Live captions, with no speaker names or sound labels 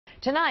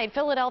Tonight,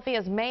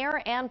 Philadelphia's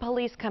mayor and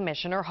police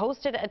commissioner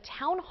hosted a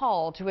town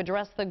hall to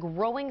address the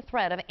growing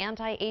threat of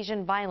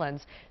anti-Asian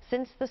violence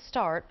since the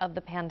start of the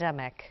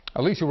pandemic.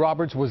 Alicia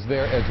Roberts was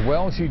there as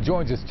well. She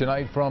joins us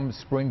tonight from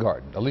Spring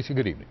Garden. Alicia,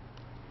 good evening.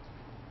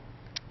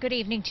 Good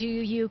evening to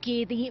you,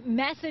 Yuki. The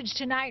message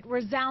tonight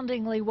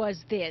resoundingly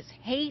was this: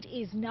 hate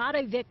is not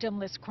a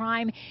victimless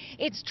crime.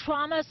 Its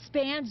trauma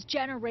spans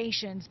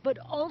generations, but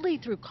only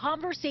through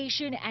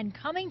conversation and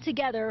coming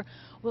together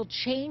will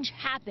change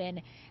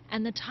happen,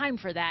 and the time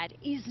for that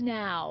is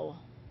now.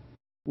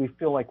 We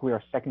feel like we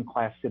are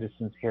second-class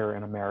citizens here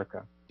in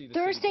America.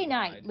 Thursday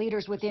night,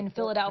 leaders within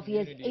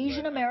Philadelphia's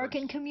Asian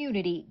American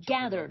community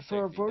gathered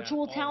for a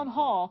virtual town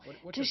hall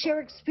to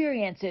share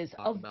experiences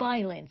of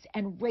violence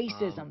and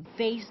racism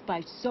faced by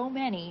so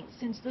many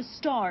since the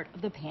start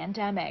of the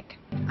pandemic.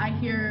 I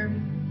hear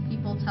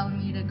people telling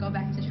me to go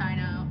back to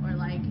China or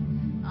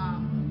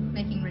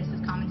making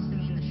racist comments to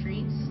me in the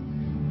streets,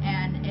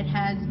 and it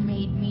has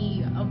made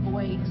me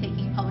avoid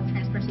taking public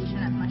transportation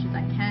as much as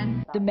I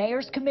can. The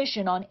Mayor's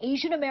Commission on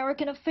Asian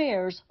American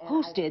Affairs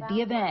hosted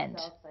the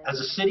event. As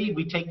a city,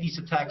 we take these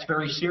attacks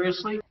very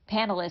seriously.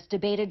 Panelists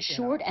debated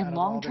short and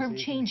long-term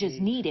changes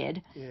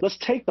needed. Let's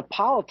take the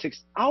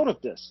politics out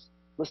of this.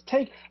 Let's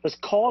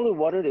call it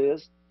what it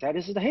is. That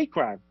is a hate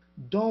crime.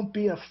 Don't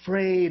be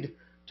afraid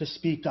to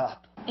speak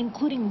up.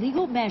 Including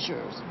legal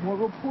measures, more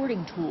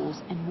reporting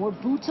tools, and more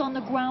boots on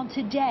the ground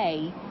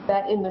today.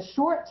 That in the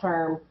short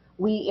term,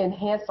 we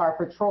enhance our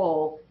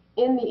patrol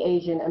in the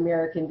Asian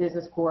American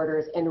business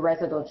corridors and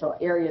residential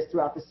areas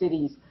throughout the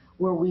cities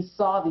where we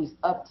saw these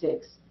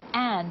upticks.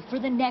 And for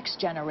the next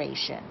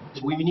generation.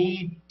 We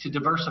need to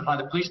diversify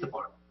the police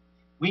department.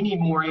 We need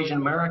more Asian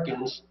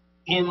Americans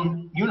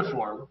in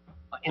uniform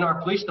in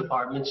our police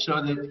department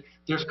so that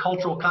there's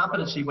cultural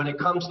competency when it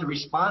comes to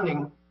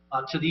responding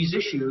to these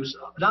issues,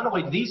 not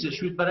only these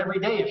issues, but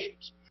everyday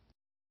issues.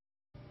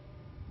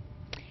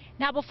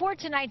 Now, before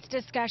tonight's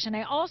discussion,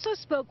 I also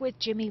spoke with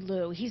Jimmy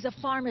Liu. He's a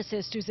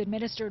pharmacist who's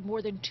administered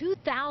more than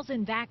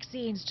 2,000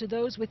 vaccines to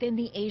those within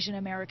the Asian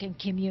American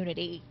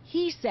community.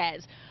 He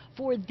says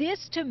for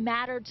this to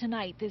matter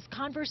tonight, this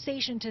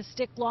conversation to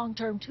stick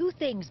long-term, two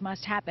things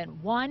must happen.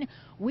 One,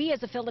 we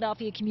as a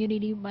Philadelphia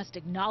community must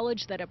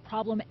acknowledge that a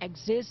problem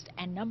exists.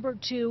 And number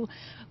two,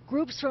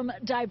 groups from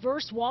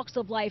diverse walks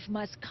of life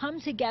must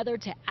come together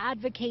to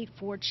advocate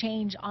for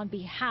change on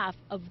behalf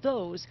of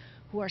those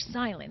who are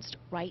silenced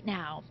right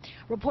now.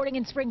 Reporting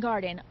in Spring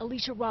Garden,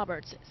 Alicia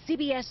Roberts,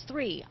 CBS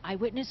 3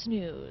 Eyewitness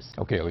News.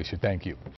 Okay, Alicia, thank you.